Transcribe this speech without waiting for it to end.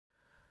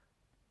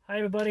Hi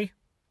everybody,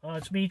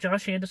 it's me,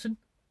 Josh Anderson.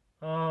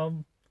 I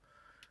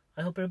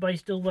hope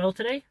everybody's doing well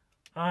today.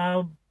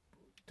 The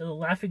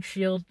Laughing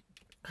Shield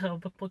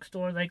comic book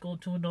store that I go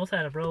to in North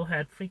Attleboro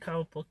had free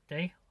comic book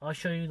day. I'll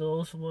show you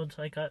those ones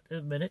I got in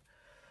a minute.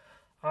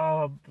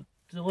 The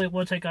only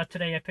ones I got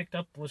today I picked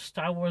up was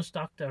Star Wars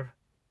Dr.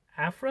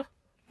 Aphra,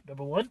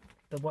 #1.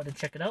 I wanted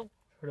to check it out.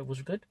 Heard it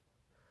was good.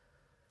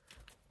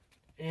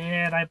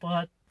 And I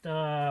bought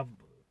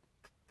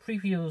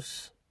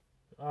previews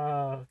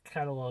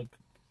catalog.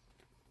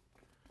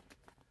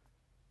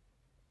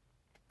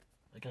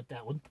 I got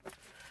that one.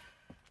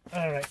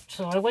 Alright,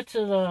 so I went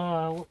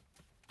to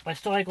my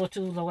store I go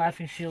to, the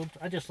Laughing Shield.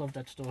 I just love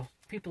that store.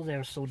 People there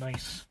are so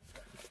nice.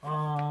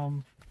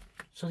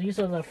 So these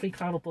are the free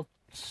comic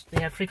books.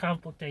 They have free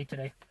comic book day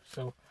today.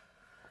 So,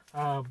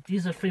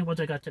 these are free ones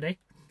I got today.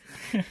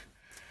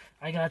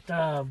 I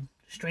got,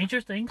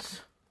 Stranger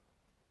Things.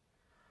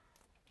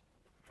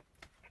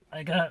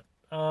 I got,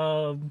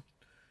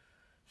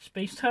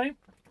 Space Time.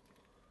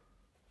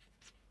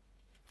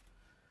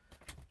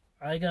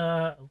 I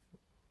got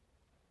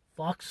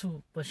Vox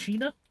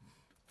Machina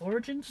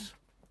Origins.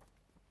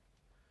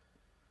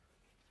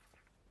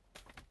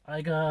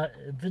 I got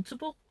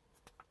Invincible,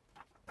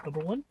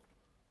 #1.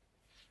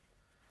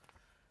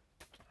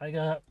 I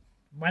got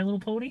My Little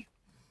Pony.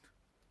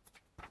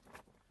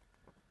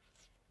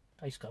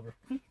 Nice cover.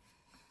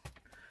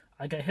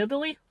 I got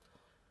Hillbilly.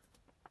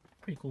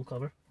 Pretty cool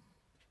cover.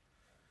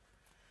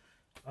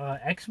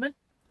 X-Men,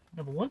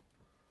 #1.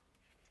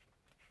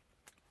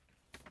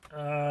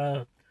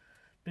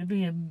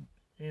 Bibi and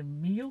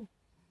Mio.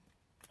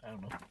 I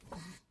don't know.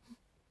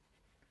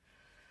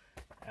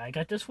 I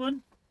got this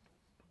one.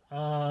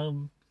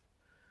 Spider-Man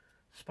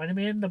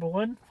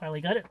 #1. Finally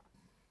got it.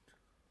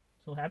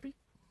 So happy.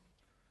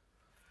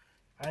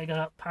 I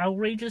got Power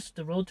Rangers: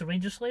 The Road to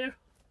Ranger Slayer,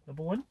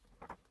 #1.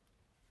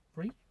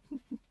 Free.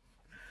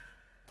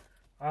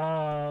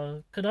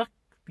 Canuck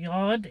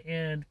Beyond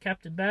and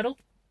Captain Battle.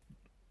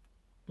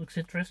 Looks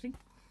interesting.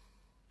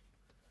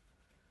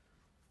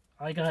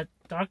 I got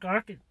Dark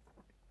Ark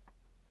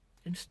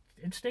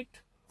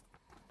Instinct.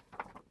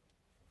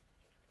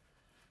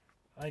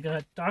 I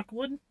got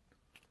Darkwood.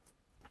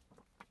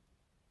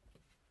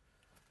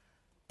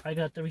 I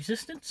got The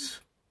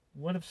Resistance,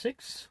 1 of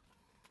 6.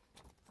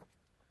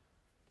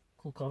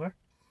 Cool cover.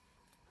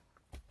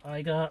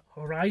 I got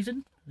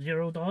Horizon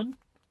Zero Dawn.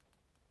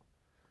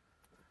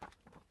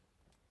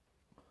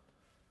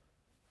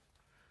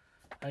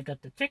 I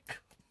got The Tick.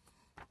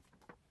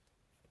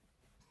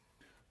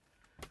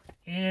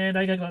 And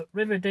I got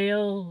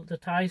Riverdale, The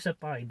Ties That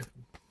Bind.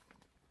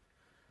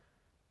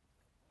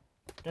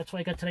 That's what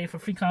I got today for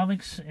free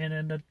comics. And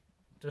then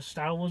the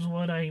Star Wars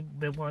one I've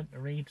been wanting to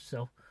read.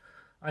 So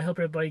I hope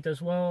everybody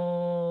does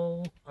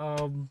well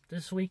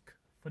this week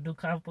for New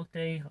Comic Book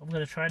Day. I'm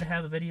going to try to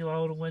have a video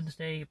out on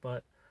Wednesday,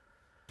 but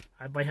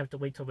I might have to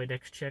wait till my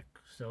next check.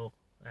 So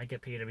I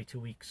get paid every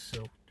 2 weeks.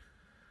 So,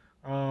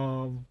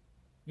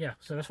 yeah.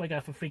 So that's what I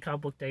got for free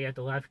Comic Book Day at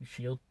the Laughing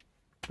Shield.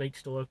 Great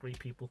store, great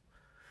people.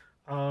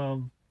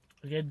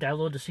 Again,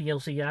 download the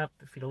CLC app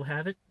if you don't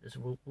have it. It's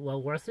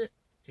well worth it.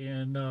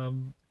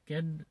 And,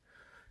 again,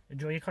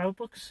 enjoy your comic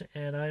books,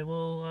 and I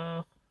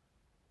will,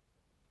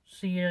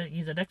 see you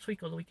either next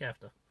week or the week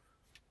after.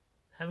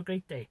 Have a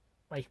great day.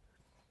 Bye.